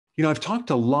I've talked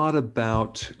a lot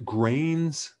about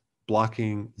grains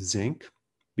blocking zinc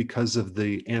because of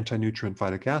the anti-nutrient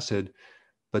phytic acid,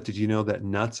 but did you know that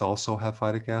nuts also have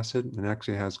phytic acid and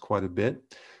actually has quite a bit?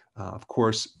 Of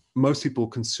course, most people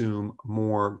consume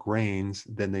more grains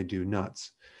than they do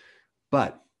nuts,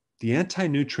 but the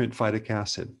anti-nutrient phytic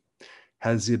acid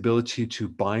has the ability to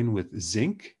bind with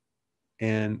zinc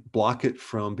and block it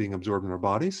from being absorbed in our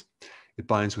bodies. It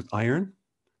binds with iron,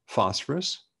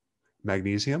 phosphorus,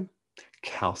 magnesium,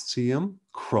 calcium,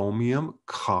 chromium,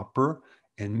 copper,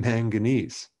 and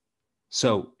manganese.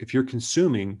 So if you're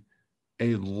consuming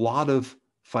a lot of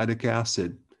phytic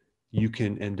acid, you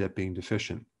can end up being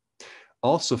deficient.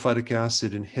 Also, phytic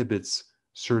acid inhibits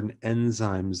certain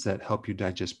enzymes that help you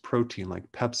digest protein, like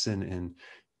pepsin and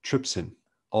trypsin.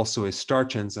 Also, a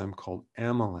starch enzyme called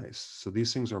amylase. So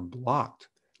these things are blocked.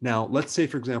 Now, let's say,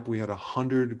 for example, we had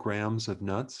 100 grams of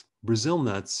nuts. Brazil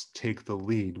nuts take the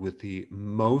lead with the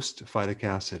most phytic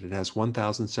acid. It has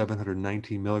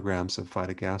 1,719 milligrams of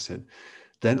phytic acid.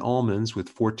 Then almonds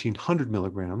with 1,400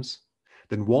 milligrams.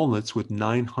 Then walnuts with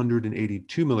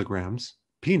 982 milligrams.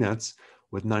 Peanuts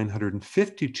with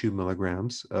 952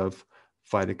 milligrams of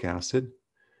phytic acid.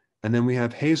 And then we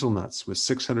have hazelnuts with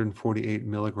 648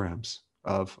 milligrams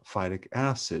of phytic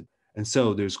acid. And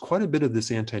so there's quite a bit of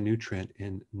this anti-nutrient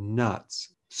in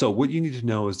nuts. So what you need to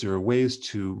know is there are ways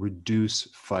to reduce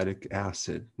phytic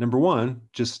acid. Number one,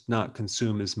 just not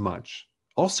consume as much.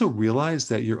 Also realize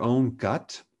that your own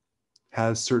gut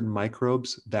has certain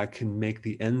microbes that can make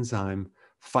the enzyme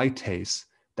phytase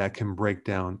that can break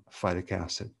down phytic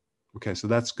acid. Okay, so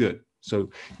that's good. So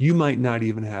you might not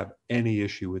even have any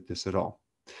issue with this at all.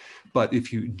 But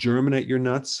if you germinate your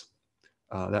nuts,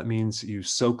 that means you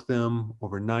soak them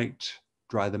overnight,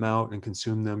 dry them out, and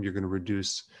consume them. You're going to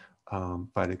reduce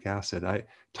phytic acid. I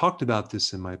talked about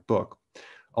this in my book.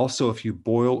 Also, if you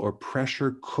boil or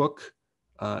pressure cook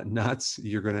nuts,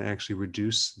 you're going to actually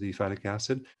reduce the phytic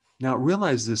acid. Now,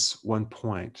 realize this one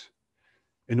point.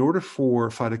 In order for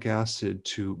phytic acid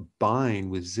to bind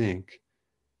with zinc,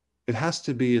 it has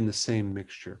to be in the same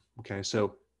mixture. Okay,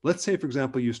 so let's say, for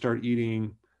example, you start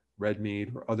eating red meat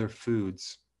or other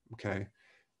foods, okay,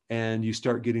 and you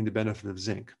start getting the benefit of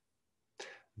zinc.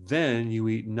 Then you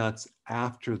eat nuts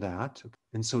after that,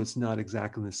 and so it's not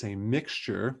exactly the same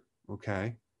mixture,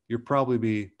 okay? You'll probably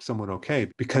be somewhat okay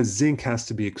because zinc has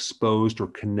to be exposed or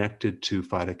connected to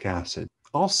phytic acid.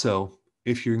 Also,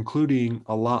 if you're including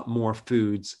a lot more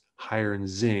foods higher in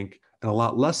zinc and a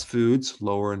lot less foods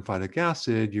lower in phytic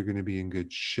acid, you're going to be in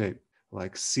good shape.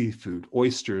 Like seafood,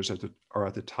 oysters are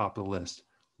at the top of the list.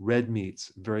 Red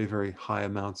meats, very, very high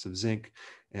amounts of zinc,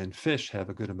 and fish have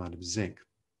a good amount of zinc.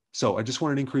 So I just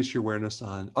wanted to increase your awareness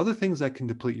on other things that can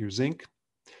deplete your zinc.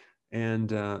 And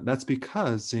that's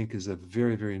because zinc is a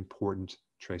very, very important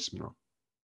trace mineral.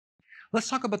 Let's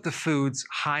talk about the foods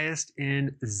highest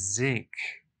in zinc.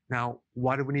 Now,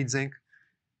 why do we need zinc?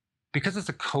 Because it's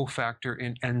a cofactor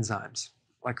in enzymes,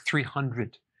 like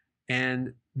 300.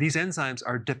 And these enzymes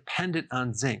are dependent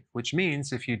on zinc, which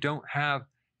means if you don't have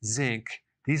zinc,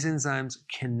 these enzymes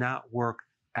cannot work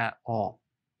at all.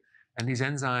 And these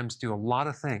enzymes do a lot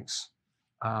of things.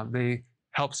 They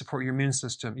help support your immune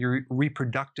system, your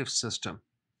reproductive system,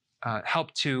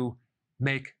 help to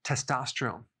make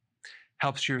testosterone,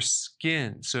 helps your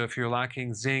skin. So if you're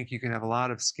lacking zinc, you can have a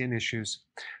lot of skin issues,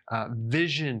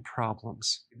 vision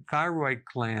problems, thyroid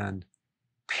gland,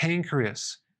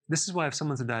 pancreas. This is why if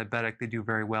someone's a diabetic, they do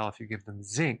very well if you give them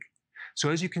zinc. So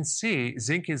as you can see,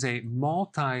 zinc is a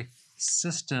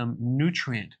multi-system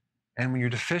nutrient. And when you're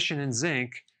deficient in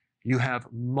zinc, you have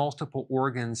multiple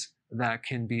organs that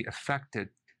can be affected.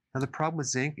 Now, the problem with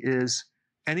zinc is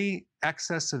any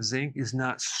excess of zinc is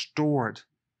not stored.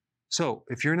 So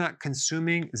if you're not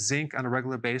consuming zinc on a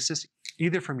regular basis,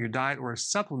 either from your diet or a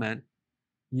supplement,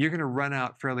 you're going to run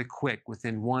out fairly quick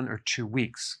within 1 or 2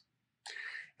 weeks.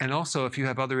 And also, if you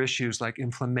have other issues like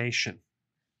inflammation,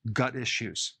 gut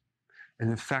issues, an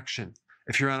infection,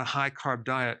 if you're on a high-carb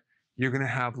diet, you're going to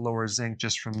have lower zinc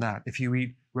just from that. If you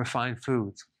eat refined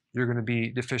foods, you're going to be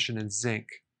deficient in zinc.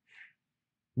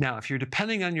 Now, if you're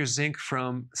depending on your zinc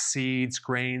from seeds,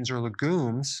 grains, or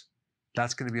legumes,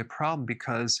 that's going to be a problem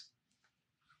because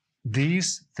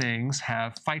these things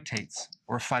have phytates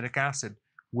or phytic acid,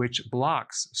 which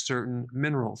blocks certain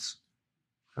minerals.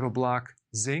 It'll block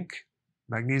zinc,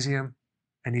 magnesium,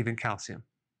 and even calcium.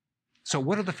 So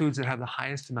what are the foods that have the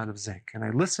highest amount of zinc? And I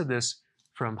listed this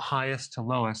from highest to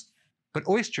lowest, but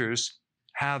oysters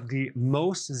have the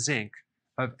most zinc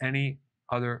of any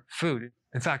other food.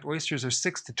 In fact, oysters are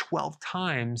 6 to 12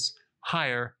 times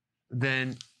higher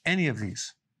than any of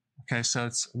these. Okay, so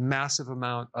it's a massive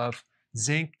amount of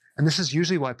zinc. And this is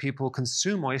usually why people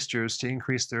consume oysters to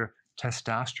increase their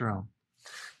testosterone.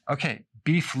 Okay,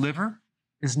 beef liver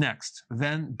is next,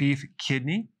 then beef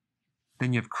kidney,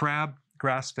 then you have crab,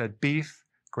 grass-fed beef,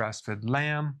 grass-fed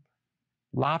lamb,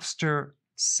 lobster,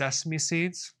 sesame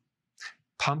seeds,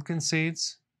 pumpkin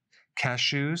seeds,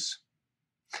 cashews,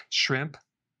 shrimp.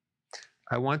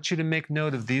 I want you to make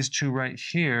note of these two right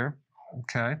here,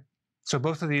 okay? So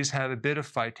both of these have a bit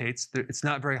of phytates. It's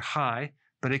not very high,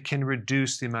 but it can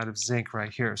reduce the amount of zinc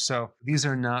right here. So these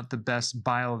are not the best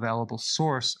bioavailable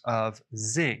source of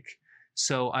zinc.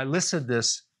 So I listed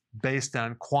this based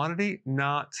on quantity,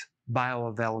 not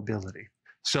bioavailability.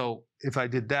 So if I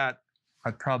did that,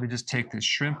 I'd probably just take this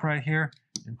shrimp right here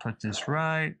and put this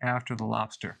right after the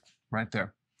lobster, right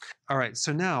there. All right,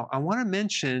 so now I want to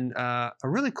mention a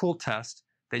really cool test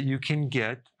that you can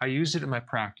get. I use it in my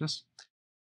practice.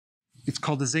 It's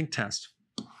called the ZINC test.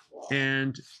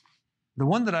 And the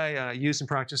one that I use in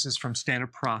practice is from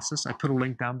Standard Process. I put a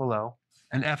link down below.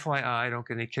 And FYI, I don't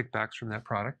get any kickbacks from that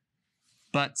product.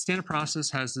 But Standard Process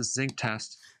has this ZINC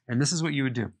test, and this is what you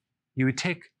would do. You would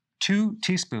take 2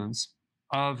 teaspoons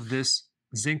of this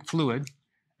zinc fluid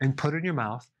and put it in your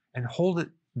mouth and hold it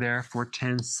there for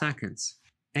 10 seconds.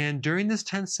 And during this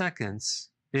 10 seconds,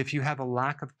 if you have a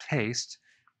lack of taste,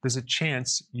 there's a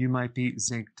chance you might be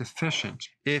zinc deficient.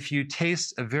 If you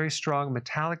taste a very strong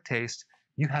metallic taste,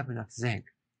 you have enough zinc.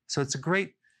 So it's a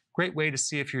great way to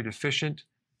see if you're deficient.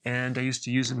 And I used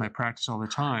to use it in my practice all the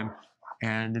time.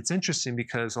 And it's interesting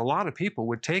because a lot of people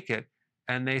would take it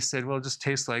and they said, well, it just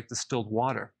tastes like distilled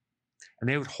water. And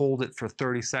they would hold it for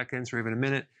 30 seconds or even a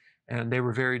minute, and they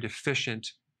were very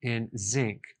deficient in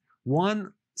zinc.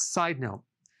 One side note,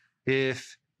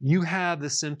 if you have the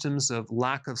symptoms of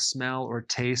lack of smell or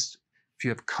taste, if you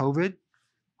have COVID,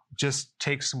 just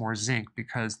take some more zinc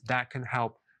because that can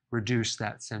help reduce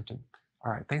that symptom.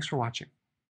 All right, thanks for watching.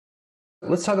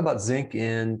 Let's talk about zinc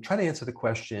and try to answer the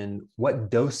question,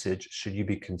 what dosage should you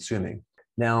be consuming?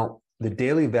 Now, the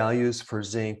daily values for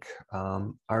zinc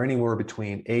are anywhere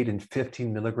between 8 and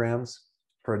 15 milligrams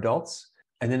for adults.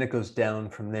 And then it goes down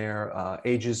from there,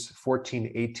 ages 14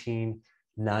 to 18,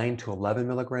 9 to 11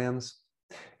 milligrams.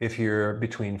 If you're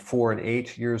between 4 and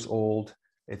 8 years old,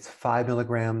 it's 5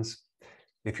 milligrams.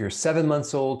 If you're 7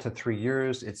 months old to 3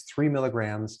 years, it's 3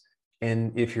 milligrams.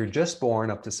 And if you're just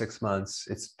born up to 6 months,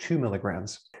 it's 2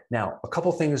 milligrams. Now, a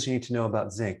couple things you need to know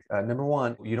about zinc. Number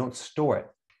one, you don't store it.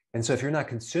 And so if you're not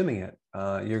consuming it,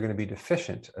 you're going to be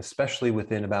deficient, especially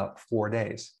within about 4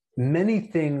 days. Many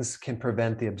things can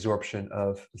prevent the absorption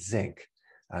of zinc.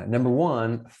 Number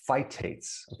one,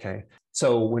 phytates, okay?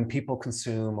 So when people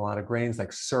consume a lot of grains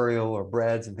like cereal or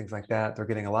breads and things like that, they're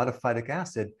getting a lot of phytic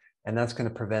acid, and that's going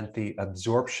to prevent the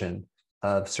absorption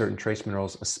of certain trace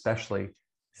minerals, especially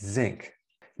zinc.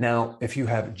 Now, if you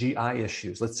have GI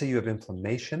issues, let's say you have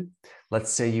inflammation,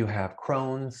 let's say you have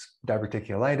Crohn's,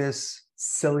 diverticulitis,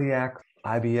 celiac,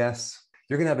 IBS,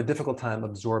 you're going to have a difficult time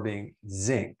absorbing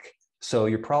zinc. So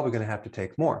you're probably going to have to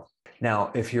take more.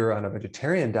 Now, if you're on a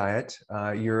vegetarian diet,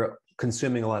 you're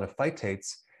consuming a lot of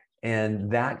phytates, and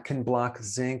that can block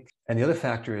zinc. And the other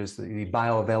factor is the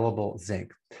bioavailable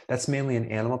zinc. That's mainly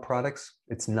in animal products.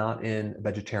 It's not in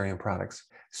vegetarian products.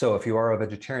 So if you are a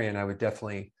vegetarian, I would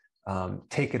definitely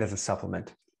take it as a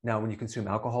supplement. Now, when you consume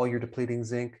alcohol, you're depleting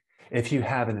zinc. If you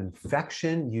have an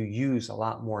infection, you use a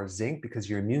lot more zinc because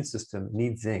your immune system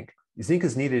needs zinc. Zinc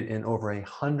is needed in over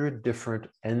 100 different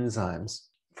enzymes.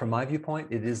 From my viewpoint,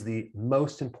 it is the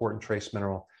most important trace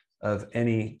mineral of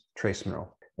any trace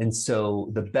mineral. And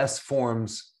so the best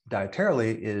forms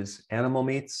dietarily is animal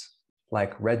meats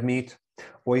like red meat,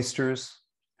 oysters,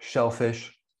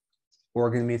 shellfish,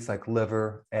 organ meats like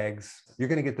liver, eggs. You're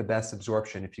going to get the best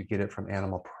absorption if you get it from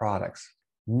animal products.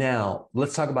 Now,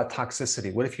 let's talk about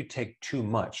toxicity. What if you take too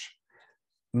much?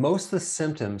 Most of the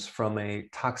symptoms from a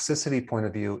toxicity point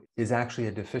of view is actually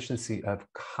a deficiency of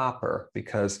copper,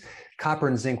 because copper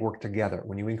and zinc work together.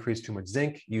 When you increase too much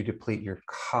zinc, you deplete your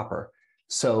copper.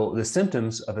 So the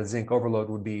symptoms of a zinc overload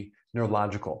would be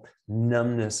neurological,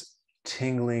 numbness,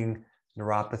 tingling,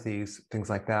 neuropathies, things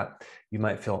like that. You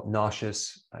might feel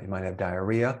nauseous, you might have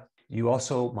diarrhea. You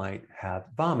also might have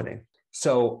vomiting.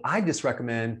 So I just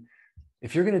recommend,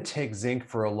 if you're going to take zinc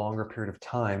for a longer period of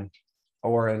time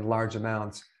or in large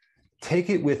amounts, take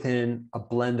it within a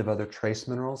blend of other trace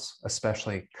minerals,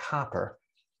 especially copper.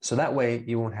 So that way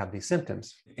you won't have these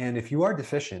symptoms. And if you are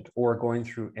deficient or going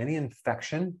through any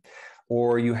infection,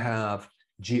 or you have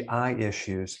GI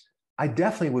issues, I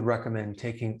definitely would recommend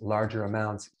taking larger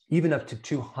amounts, even up to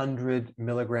 200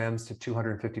 milligrams to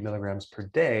 250 milligrams per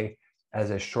day as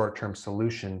a short-term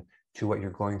solution to what you're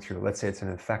going through. Let's say it's an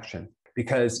infection.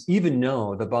 because even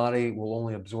though the body will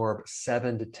only absorb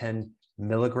 7 to 10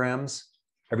 milligrams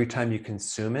every time you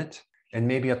consume it, and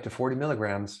maybe up to 40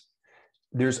 milligrams,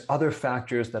 there's other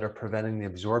factors that are preventing the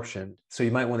absorption. So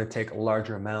you might want to take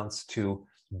larger amounts to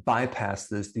bypass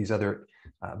these other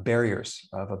barriers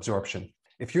of absorption.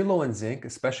 If you're low in zinc,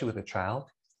 especially with a child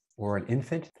or an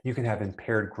infant, you can have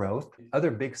impaired growth. Other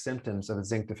big symptoms of a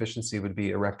zinc deficiency would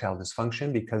be erectile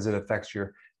dysfunction because it affects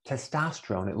your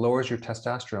testosterone. It lowers your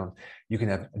testosterone. You can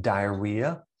have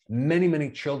diarrhea.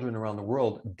 Many children around the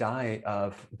world die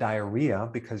of diarrhea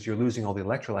because you're losing all the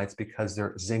electrolytes because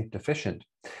they're zinc deficient.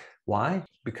 Why?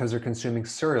 Because they're consuming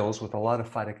cereals with a lot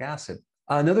of phytic acid.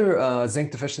 Another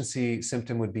zinc deficiency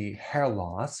symptom would be hair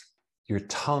loss. Your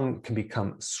tongue can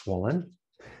become swollen.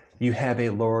 You have a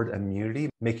lowered immunity,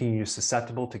 making you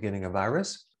susceptible to getting a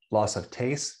virus, loss of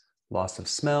taste, loss of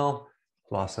smell,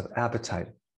 loss of appetite.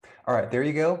 All right, there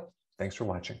you go. Thanks for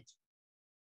watching.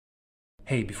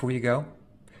 Hey, before you go,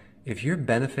 if you're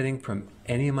benefiting from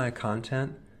any of my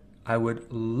content, I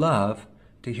would love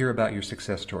to hear about your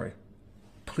success story.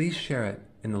 Please share it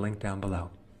in the link down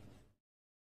below.